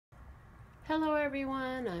Hello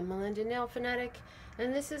everyone, I'm Melinda, NailFanatic,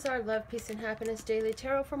 and this is our Love, Peace, and Happiness Daily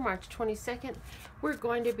Tarot for March 22nd. We're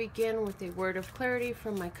going to begin with a word of clarity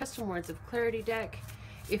from my Custom Words of Clarity deck.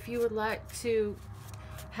 If you would like to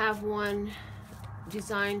have one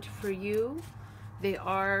designed for you, they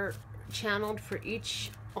are channeled for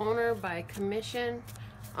each owner by commission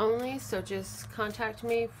only, so just contact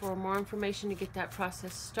me for more information to get that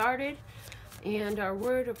process started. And our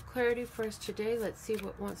word of clarity for us today, let's see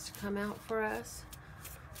what wants to come out for us.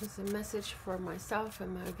 This is a message for myself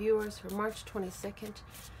and my viewers for March 22nd,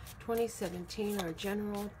 2017, our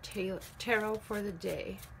general tarot for the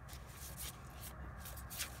day.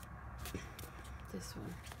 This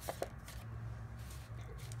one.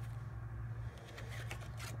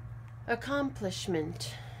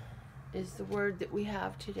 Accomplishment is the word that we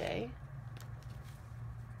have today.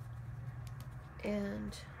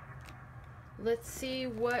 And let's see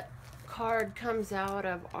what card comes out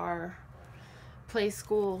of our Play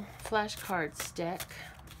School flashcards deck.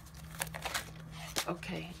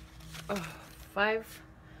 Okay. Oh,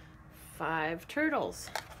 five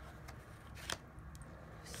turtles.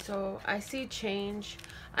 So I see change.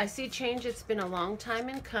 I see change. It's been a long time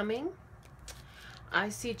in coming. I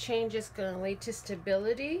see change is going to lead to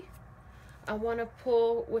stability. I want to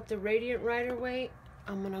pull with the Radiant Rider-Waite.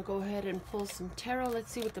 I'm going to go ahead and pull some tarot.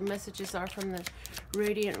 Let's see what the messages are from the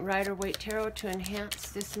Radiant Rider-Waite Tarot to enhance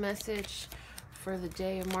this message for the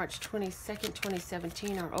day of March 22nd,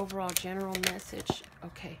 2017, our overall general message.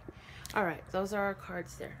 Okay. All right. Those are our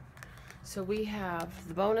cards there. So we have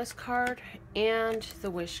the bonus card and the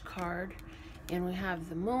wish card, and we have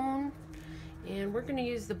the moon, and we're going to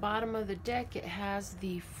use the bottom of the deck. It has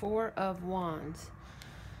the Four of Wands.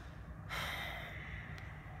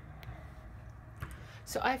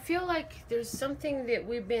 So I feel like there's something that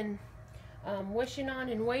we've been wishing on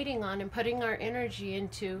and waiting on and putting our energy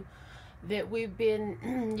into, that we've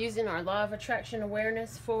been using our law of attraction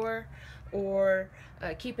awareness for, or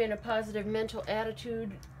keeping a positive mental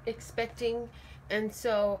attitude, expecting. And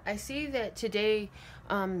so I see that today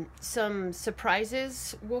some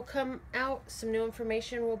surprises will come out, some new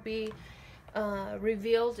information will be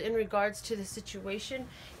revealed in regards to the situation.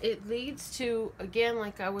 It leads to, again,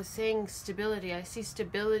 like I was saying, stability. I see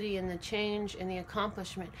stability in the change and the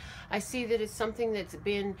accomplishment. I see that it's something that's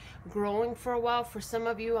been growing for a while. For some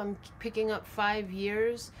of you, I'm picking up 5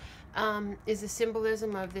 years is a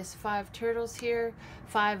symbolism of this 5 turtles here.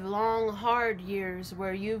 5 long, hard years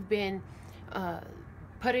where you've been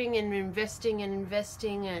putting and investing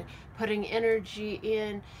and putting energy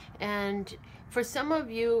in. And for some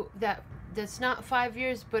of you, that's not 5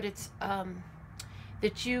 years, but it's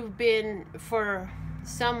that you've been, for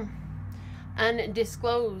some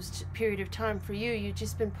undisclosed period of time for you, you've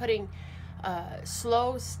just been putting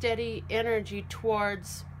slow, steady energy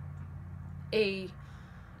towards a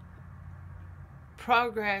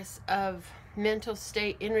progress of mental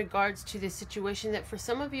state in regards to the situation that for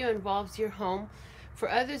some of you involves your home. For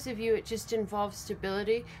others of you, it just involves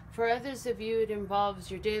stability. For others of you, it involves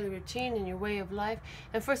your daily routine and your way of life.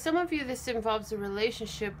 And for some of you, this involves a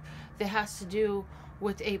relationship that has to do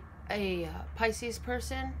with a Pisces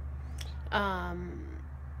person.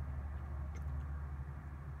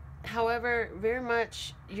 However, very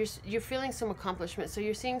much you're feeling some accomplishment. So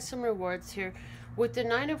you're seeing some rewards here. With the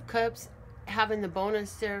Nine of Cups having the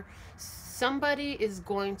bonus there, somebody is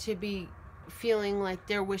going to be feeling like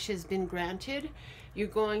their wish has been granted. You're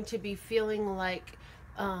going to be feeling like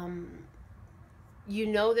you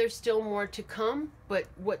know there's still more to come, but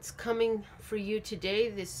what's coming for you today,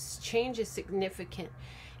 this change is significant,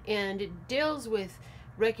 and it deals with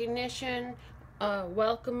recognition,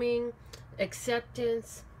 welcoming,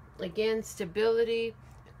 acceptance, again, stability.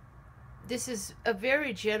 This is a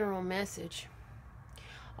very general message.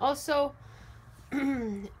 Also,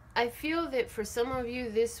 I feel that for some of you,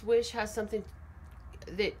 this wish has something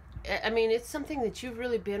that, I mean, it's something that you've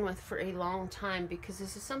really been with for a long time, because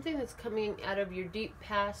this is something that's coming out of your deep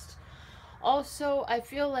past. Also, I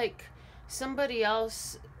feel like somebody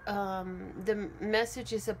else, the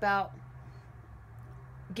message is about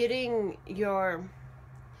getting your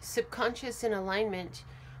subconscious in alignment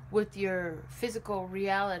with your physical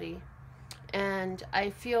reality. And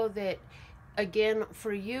I feel that, again,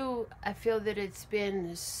 for you, I feel that it's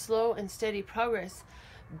been slow and steady progress,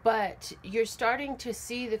 but you're starting to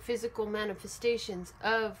see the physical manifestations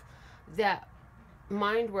of that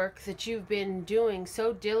mind work that you've been doing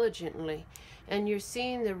so diligently, and you're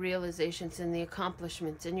seeing the realizations and the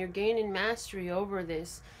accomplishments, and you're gaining mastery over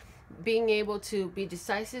this, being able to be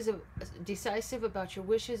decisive about your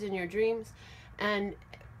wishes and your dreams, and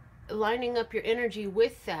lining up your energy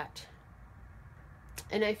with that.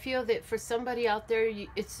 And I feel that for somebody out there,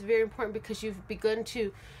 it's very important because you've begun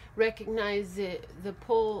to recognize the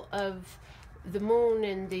pull of the moon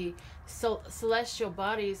and the celestial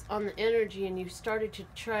bodies on the energy, and you started to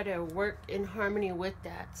try to work in harmony with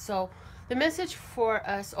that. So the message for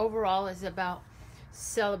us overall is about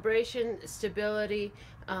celebration, stability,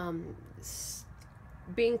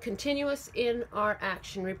 being continuous in our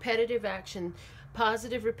action, repetitive action,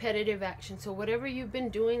 positive repetitive action. So whatever you've been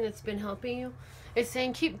doing that's been helping you, it's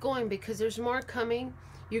saying keep going, because there's more coming.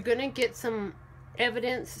 You're going to get some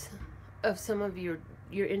evidence of some of your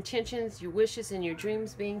intentions, your wishes, and your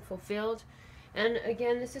dreams being fulfilled. And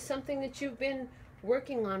again, this is something that you've been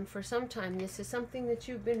working on for some time. This is something that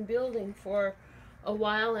you've been building for a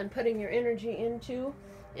while and putting your energy into,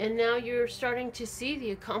 and now you're starting to see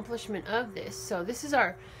the accomplishment of this. So this is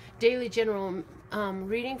our daily general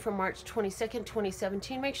reading for March 22nd,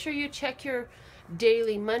 2017. Make sure you check your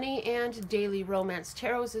daily money and daily romance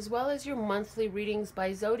tarots, as well as your monthly readings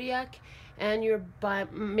by zodiac and your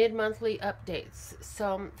mid-monthly updates.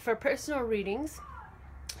 So for personal readings,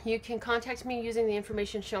 you can contact me using the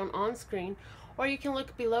information shown on screen, or you can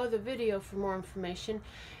look below the video for more information.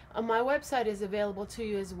 My website is available to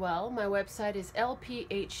you as well. My website is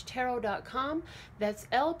lphtarot.com. That's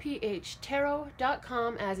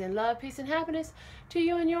lphtarot.com, as in love, peace, and happiness to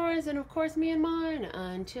you and yours, and of course me and mine.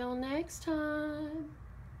 Until next time.